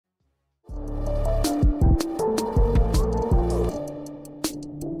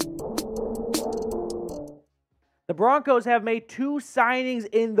The Broncos have made 2 signings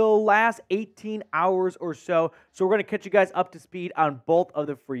in the last 18 hours or so. So we're going to catch you guys up to speed on both of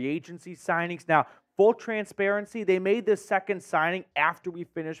the free agency signings. Now, full transparency, they made this second signing after we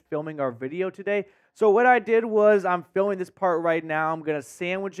finished filming our video today. So what I did was I'm filming this part right now. I'm going to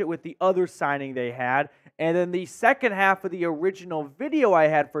sandwich it with the other signing they had. And then the second half of the original video I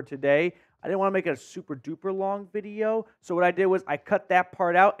had for today, I didn't want to make it a super duper long video. So what I did was I cut that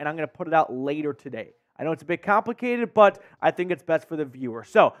part out and I'm going to put it out later today. I know it's a bit complicated, but I think it's best for the viewer.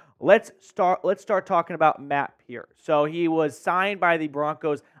 So let's start talking about Matt Peart. So he was signed by the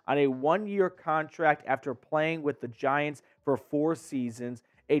Broncos on a 1-year contract after playing with the Giants for 4 seasons,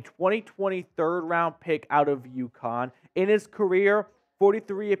 a 2020 third-round pick out of UConn. In his career,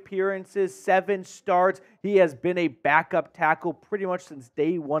 43 appearances, 7 starts. He has been a backup tackle pretty much since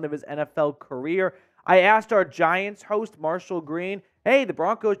day 1 of his NFL career. I asked our Giants host, Marshall Green, hey, the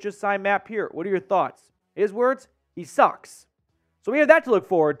Broncos just signed Matt Peart. What are your thoughts? His words, he sucks. So we have that to look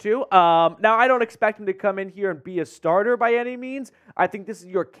forward to. Now, I don't expect him to come in here and be a starter by any means. I think this is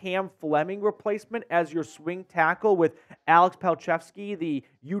your Cam Fleming replacement as your swing tackle with Alex Palchevsky, the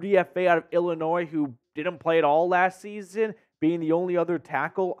UDFA out of Illinois, who didn't play at all last season, being the only other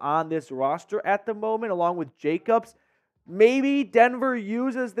tackle on this roster at the moment, along with Jacobs. Maybe Denver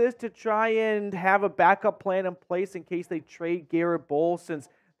uses this to try and have a backup plan in place in case they trade Garrett Bowles, since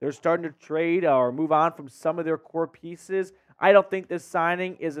they're starting to trade or move on from some of their core pieces. I don't think this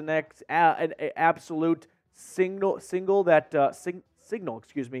signing is an absolute signal that they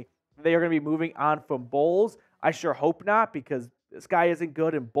are going to be moving on from Bowles. I sure hope not, because this guy isn't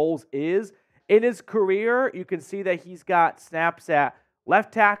good and Bowles is. In his career, you can see that he's got snaps at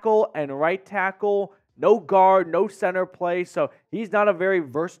left tackle and right tackle, no guard, no center play. So he's not a very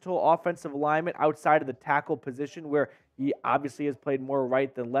versatile offensive lineman outside of the tackle position, where he obviously has played more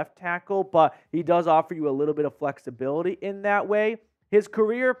right than left tackle, but he does offer you a little bit of flexibility in that way. His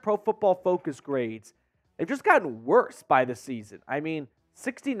career Pro Football Focus grades, they've just gotten worse by the season. I mean,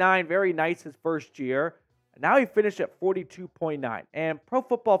 69, very nice his first year. Now he finished at 42.9. And Pro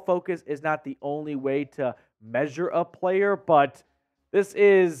Football Focus is not the only way to measure a player, but this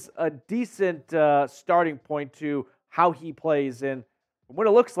is a decent starting point to how he plays. And what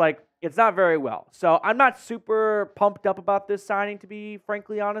it looks like, it's not very well. So I'm not super pumped up about this signing, to be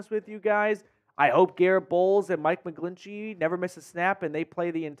frankly honest with you guys. I hope Garrett Bowles and Mike McGlinchey never miss a snap and they play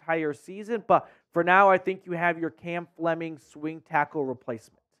the entire season. But for now, I think you have your Cam Fleming swing tackle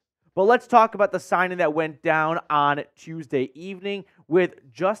replacement. But let's talk about the signing that went down on Tuesday evening,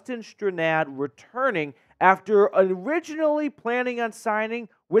 with Justin Strnad returning after originally planning on signing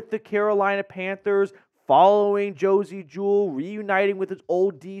with the Carolina Panthers following Josie Jewell reuniting with his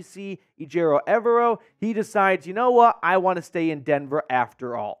old DC, Ejiro Evero. He decides, you know what, I want to stay in Denver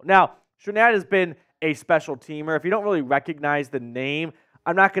after all. Now, Strnad has been a special teamer. If you don't really recognize the name,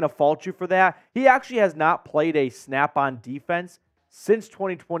 I'm not going to fault you for that. He actually has not played a snap on defense since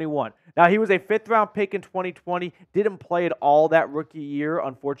 2021. Now, he was a 5th-round pick in 2020, didn't play at all that rookie year,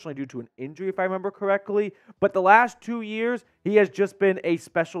 unfortunately, due to an injury, if I remember correctly. But the last 2 years, he has just been a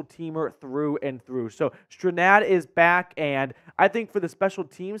special teamer through and through. So Strnad is back, and I think for the special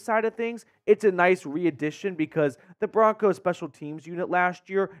team side of things, it's a nice re-addition, because the Broncos special teams unit last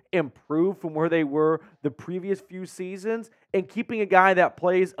year improved from where they were the previous few seasons, and keeping a guy that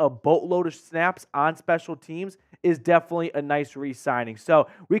plays a boatload of snaps on special teams is definitely a nice re-signing. So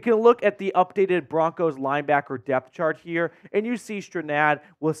we can look at the updated Broncos linebacker depth chart here, and you see Strnad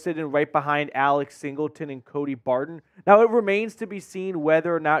will sit in right behind Alex Singleton and Cody Barton. Now, it remains to be seen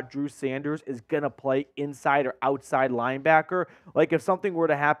whether or not Drew Sanders is going to play inside or outside linebacker. Like, if something were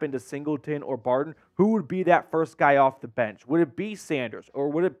to happen to Singleton or Barton, who would be that first guy off the bench? Would it be Sanders, or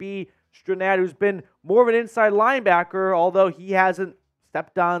would it be Strnad, who's been more of an inside linebacker, although he hasn't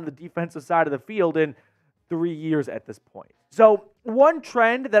stepped on the defensive side of the field in 3 years at this point? So one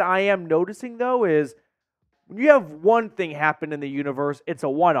trend that I am noticing, though, is when you have one thing happen in the universe, it's a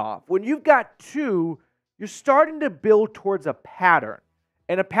one-off. When you've got two, you're starting to build towards a pattern.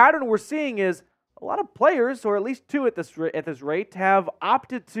 And a pattern we're seeing is a lot of players, or at least two at this rate, have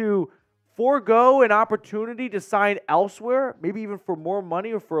opted to forego an opportunity to sign elsewhere, maybe even for more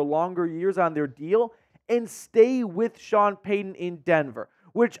money or for longer years on their deal, and stay with Sean Payton in Denver.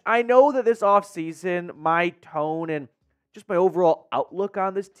 Which I know that this offseason, my tone and just my overall outlook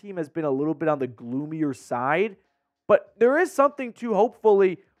on this team has been a little bit on the gloomier side. But there is something to,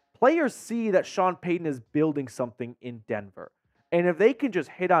 hopefully, players see that Sean Payton is building something in Denver. And if they can just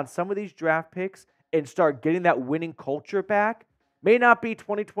hit on some of these draft picks and start getting that winning culture back, may not be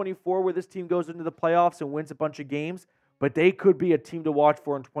 2024 where this team goes into the playoffs and wins a bunch of games, but they could be a team to watch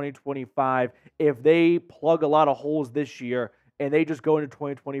for in 2025 if they plug a lot of holes this year and they just go into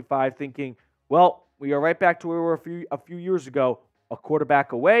 2025 thinking, well, we are right back to where we were a few years ago, a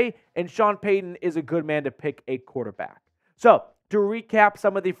quarterback away, and Sean Payton is a good man to pick a quarterback. So, to recap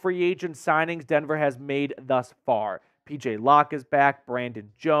some of the free agent signings Denver has made thus far. PJ Locke is back, Brandon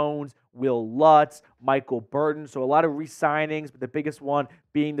Jones, Will Lutz, Michael Burton. So a lot of re-signings, but the biggest one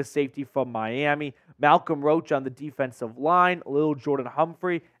being the safety from Miami. Malcolm Roach on the defensive line, Lil Jordan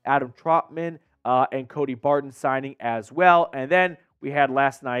Humphrey, Adam Trotman, and Cody Barton signing as well. And then we had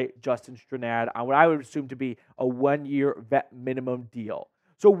last night Justin Strnad on what I would assume to be a one-year vet minimum deal.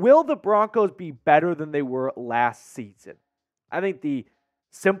 So will the Broncos be better than they were last season? I think the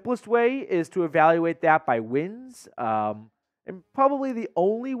simplest way is to evaluate that by wins, and probably the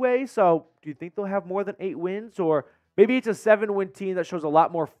only way. So do you think they'll have more than 8 wins? Or maybe it's a 7-win team that shows a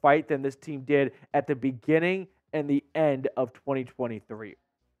lot more fight than this team did at the beginning and the end of 2023.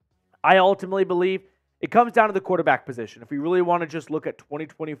 I ultimately believe it comes down to the quarterback position. If we really want to just look at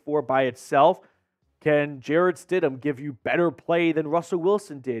 2024 by itself, can Jarrett Stidham give you better play than Russell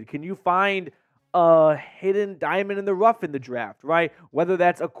Wilson did? Can you find a hidden diamond in the rough in the draft, right? Whether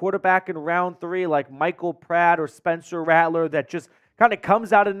that's a quarterback in round 3 like Michael Pratt or Spencer Rattler that just kind of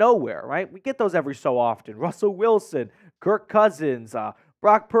comes out of nowhere, right? We get those every so often. Russell Wilson, Kirk Cousins,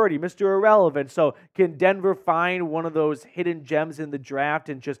 Brock Purdy, Mr. Irrelevant. So can Denver find one of those hidden gems in the draft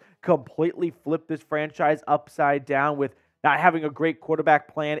and just completely flip this franchise upside down with not having a great quarterback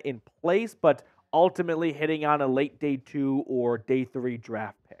plan in place, but ultimately hitting on a late day 2 or day 3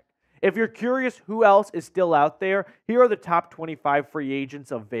 draft pick? If you're curious who else is still out there, here are the top 25 free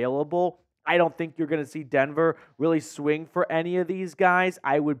agents available. I don't think you're going to see Denver really swing for any of these guys.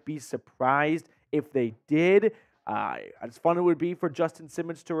 I would be surprised if they did. As fun it would be for Justin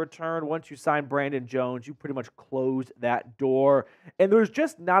Simmons to return. Once you sign Brandon Jones, you pretty much close that door. And there's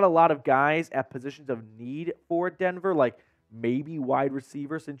just not a lot of guys at positions of need for Denver, like maybe wide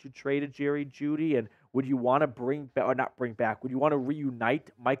receiver since you traded Jerry Jeudy. And would you want to would you want to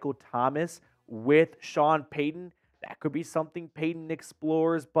reunite Michael Thomas with Sean Payton? That could be something Payton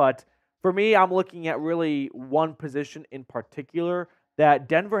explores. But for me, I'm looking at really one position in particular that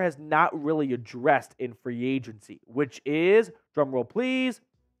Denver has not really addressed in free agency, which is, drumroll please,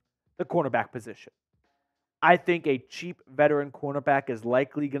 the cornerback position. I think a cheap veteran cornerback is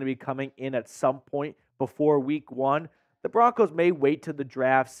likely going to be coming in at some point before week 1. The Broncos may wait to the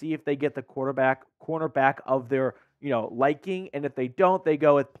draft, see if they get the cornerback of their, liking, and if they don't, they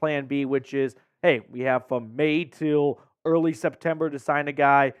go with plan B, which is, hey, we have from May till early September to sign a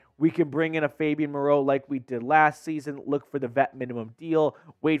guy. We can bring in a Fabian Moreau like we did last season, look for the vet minimum deal,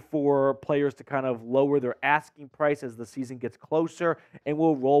 wait for players to kind of lower their asking price as the season gets closer, and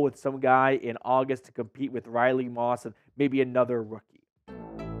we'll roll with some guy in August to compete with Riley Moss and maybe another rookie.